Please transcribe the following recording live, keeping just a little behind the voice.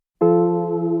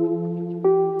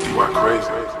going crazy.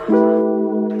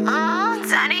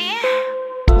 Daddy.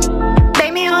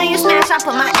 Baby, when you smash, I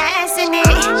put my ass in it.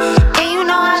 And you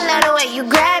know I love the way you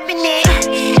grabbing it.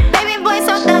 Baby boy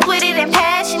so thug with it and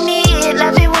passionate.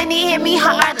 Love it when he hit me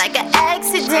hard like an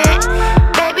accident.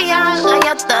 Baby, I love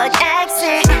your thug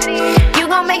accent. You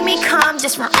gon' make me come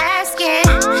just from asking.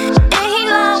 And he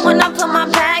love when I put my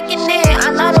back in it.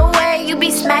 I love the way you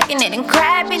be smacking it and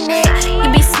grabbing it.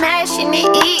 You be smashing it,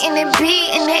 eating it,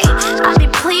 beating it. I be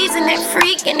pleasing it,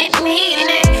 freaking it, needing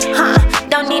it.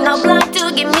 Don't need no blunt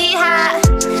to get me high.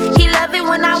 He love it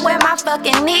when I wear my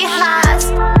fucking knee highs.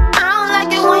 I don't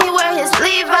like it when he wear his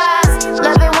Levi's.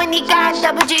 Love it when he got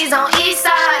double G's on east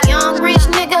side. Young rich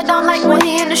nigga don't like when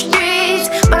he in the streets,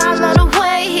 but I love the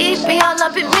way he be all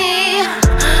up in me.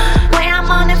 When I'm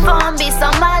on the phone, be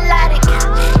so melodic.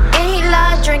 And he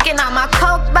love drinking on my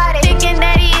coke body. Thinking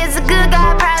that he is a good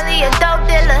guy, probably a dope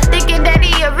dealer. Thinking that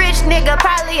he a rich nigga,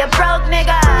 probably a broke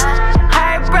nigga.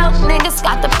 Heard broke niggas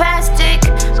got the plastic,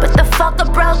 but the fuck a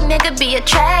broke nigga be a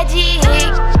tragic.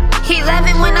 He love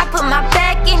it when I put my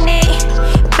back in it.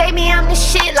 Baby, I'm the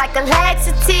shit like a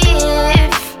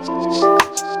laxative.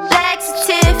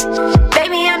 Laxative.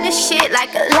 Baby, I'm the shit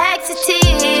like a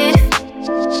laxative.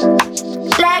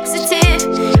 Laxative.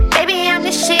 Baby, I'm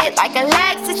the shit like a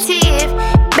laxative.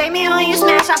 Baby, when you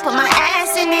smash, I put my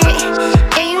ass in it.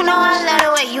 And you know I love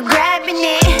the way you grabbing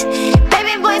it.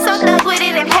 Baby boy so thug with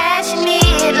it and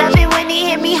passionate. Love it when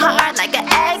he hit me hard like an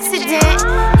accident.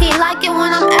 He like it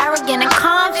when I'm arrogant and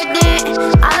confident.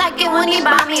 I like it when he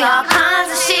buy me all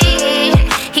kinds of shit.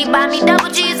 He buy me double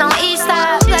G's on each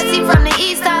side. Plus he from the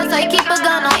east side, so he keep a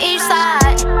gun on each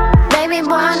side. Baby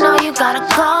boy, I know you gotta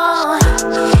go,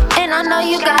 and I know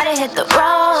you gotta hit the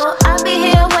road. I'll be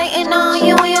here waiting on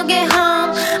you when you get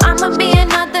home. I'ma be in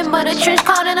nothing but a trench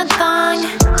coat and a thong.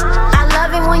 I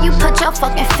love it when you put your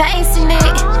fucking face in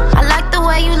it. I like the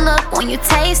way you look when you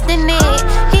tasting it.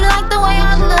 He like the way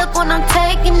I look when I'm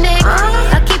taking it.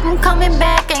 I keep him coming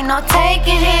back, ain't no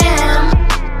taking him.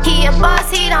 He a boss,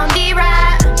 he don't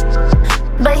D-ride,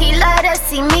 but he love to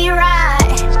see me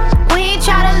ride. When he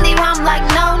try to leave, I'm like,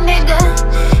 no nigga.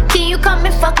 Can you come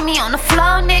and fuck me on the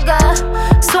floor, nigga?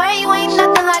 Swear you ain't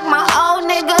nothing like my old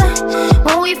nigga.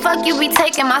 When we fuck, you be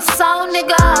taking my soul,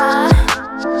 nigga.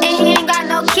 And he ain't got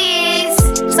no kids,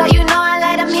 so you know I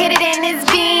let him hit it in his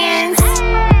Benz.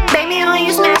 Baby, when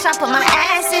you smash, I put my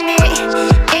ass in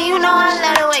it. And you know I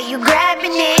love the way you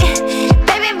grabbing it.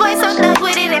 Baby boy so thug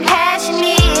with it and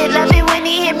passionate. Love it when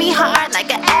he hit me hard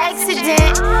like an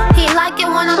accident. He like it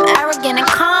when I'm arrogant and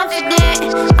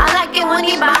confident. I like it when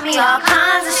he buy me all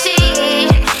kinds of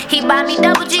shit. He buy me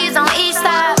double G's on each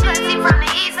side.